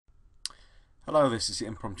Hello, this is the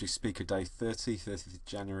Impromptu Speaker Day 30th of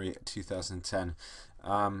January 2010.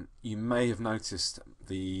 You may have noticed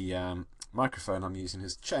the microphone I'm using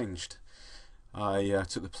has changed. I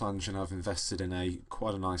took the plunge and I've invested in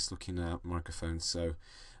quite a nice looking microphone, so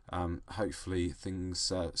hopefully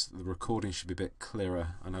the recording should be a bit clearer.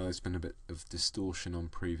 I know there's been a bit of distortion on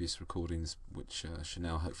previous recordings, which should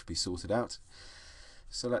now hopefully be sorted out.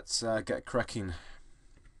 So let's get cracking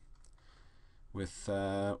with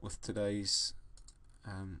today's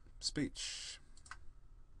speech.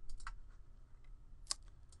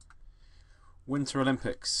 Winter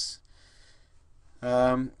Olympics.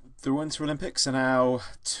 The Winter Olympics are now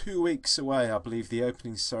 2 weeks away. I believe the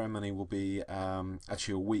opening ceremony will be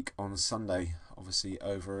actually a week on Sunday, obviously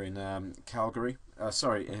over in Calgary. Where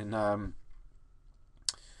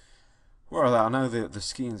are they? I know the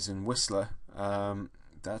skiing's in Whistler.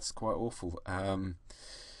 That's quite awful.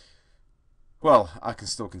 Well, I can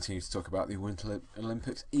still continue to talk about the Winter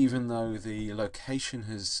Olympics, even though the location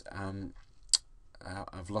has...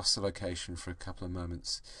 I've lost the location for a couple of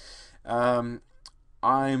moments.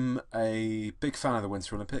 I'm a big fan of the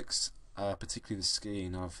Winter Olympics, particularly the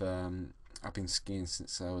skiing. I've been skiing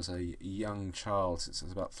since I was a young child, since I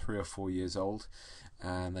was about 3 or 4 years old,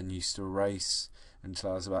 and then used to race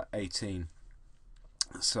until I was about 18.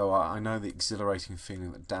 So I know the exhilarating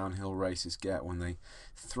feeling that downhill racers get when they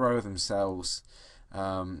throw themselves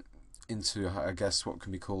into, I guess, what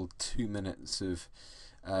can be called 2 minutes of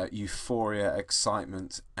euphoria,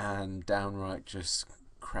 excitement, and downright just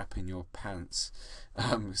crapping your pants.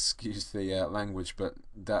 Excuse the language, but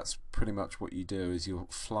that's pretty much what you do. Is you're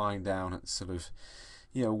flying down at sort of,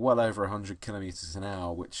 well over 100 kilometers an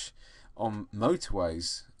hour, which on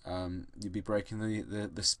motorways you'd be breaking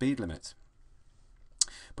the speed limit.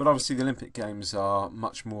 But obviously the Olympic Games are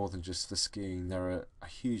much more than just the skiing. There are a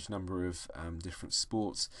huge number of different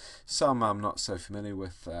sports. Some I'm not so familiar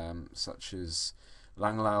with, such as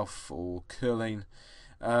langlauf or curling.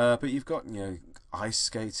 But you've got ice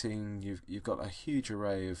skating. You've got a huge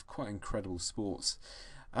array of quite incredible sports.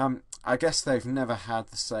 I guess they've never had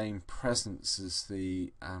the same presence as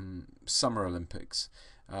the Summer Olympics.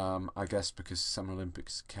 I guess because Summer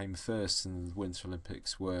Olympics came first and the Winter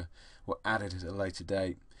Olympics were added at a later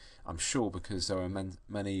date. I'm sure because there were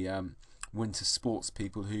many winter sports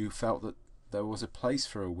people who felt that there was a place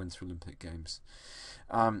for a Winter Olympic Games.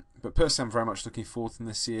 But personally, I'm very much looking forward to them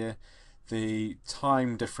this year. The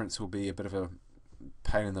time difference will be a bit of a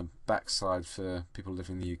pain in the backside for people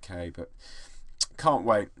living in the UK, but can't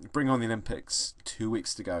wait. Bring on the Olympics. 2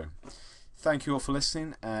 weeks to go. Thank you all for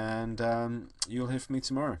listening, and you'll hear from me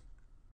tomorrow.